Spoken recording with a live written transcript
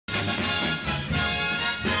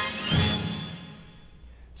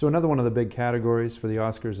So another one of the big categories for the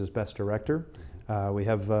Oscars is Best Director. We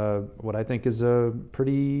have what I think is a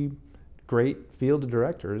pretty great field of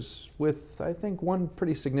directors with, I think, one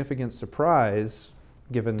pretty significant surprise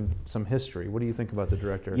given some history. What do you think about the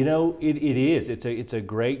director? You know, it is. It's a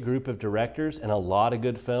great group of directors and a lot of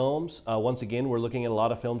good films. Once again, we're looking at a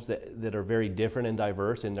lot of films that are very different and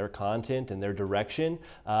diverse in their content and their direction.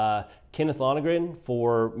 Kenneth Lonergan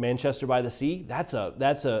for Manchester by the Sea, that's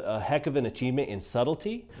a heck of an achievement in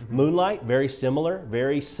subtlety. Mm-hmm. Moonlight, very similar,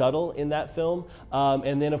 very subtle in that film.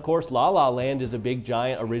 And then, of course, La La Land is a big,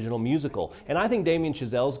 giant original musical. And I think Damien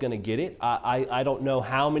Chazelle's going to get it. I don't know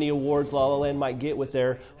how many awards La La Land might get with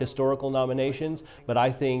their historical nominations, but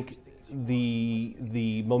I think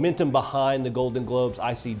the momentum behind the Golden Globes,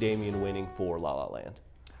 I see Damien winning for La La Land.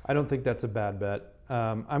 I don't think that's a bad bet.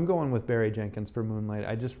 I'm going with Barry Jenkins for Moonlight.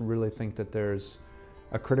 I just really think that there's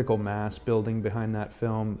a critical mass building behind that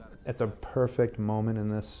film at the perfect moment in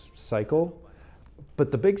this cycle. But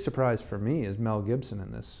the big surprise for me is Mel Gibson in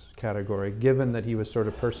this category, given that he was sort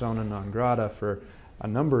of persona non grata for a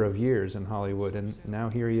number of years in Hollywood, and now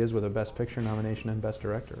here he is with a Best Picture nomination and Best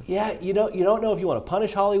Director. Yeah, you don't know if you want to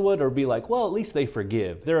punish Hollywood or be like, well, at least they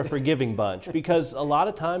forgive. They're a forgiving bunch, because a lot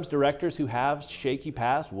of times directors who have shaky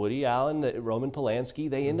past, Woody Allen, Roman Polanski,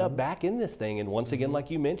 they end up back in this thing. And once again, like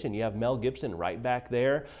you mentioned, you have Mel Gibson right back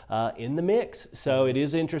there in the mix. So it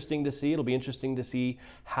is interesting to see. It'll be interesting to see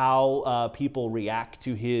how people react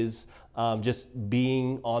to his just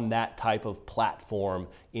being on that type of platform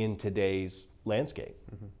in today's landscape.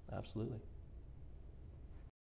 Absolutely.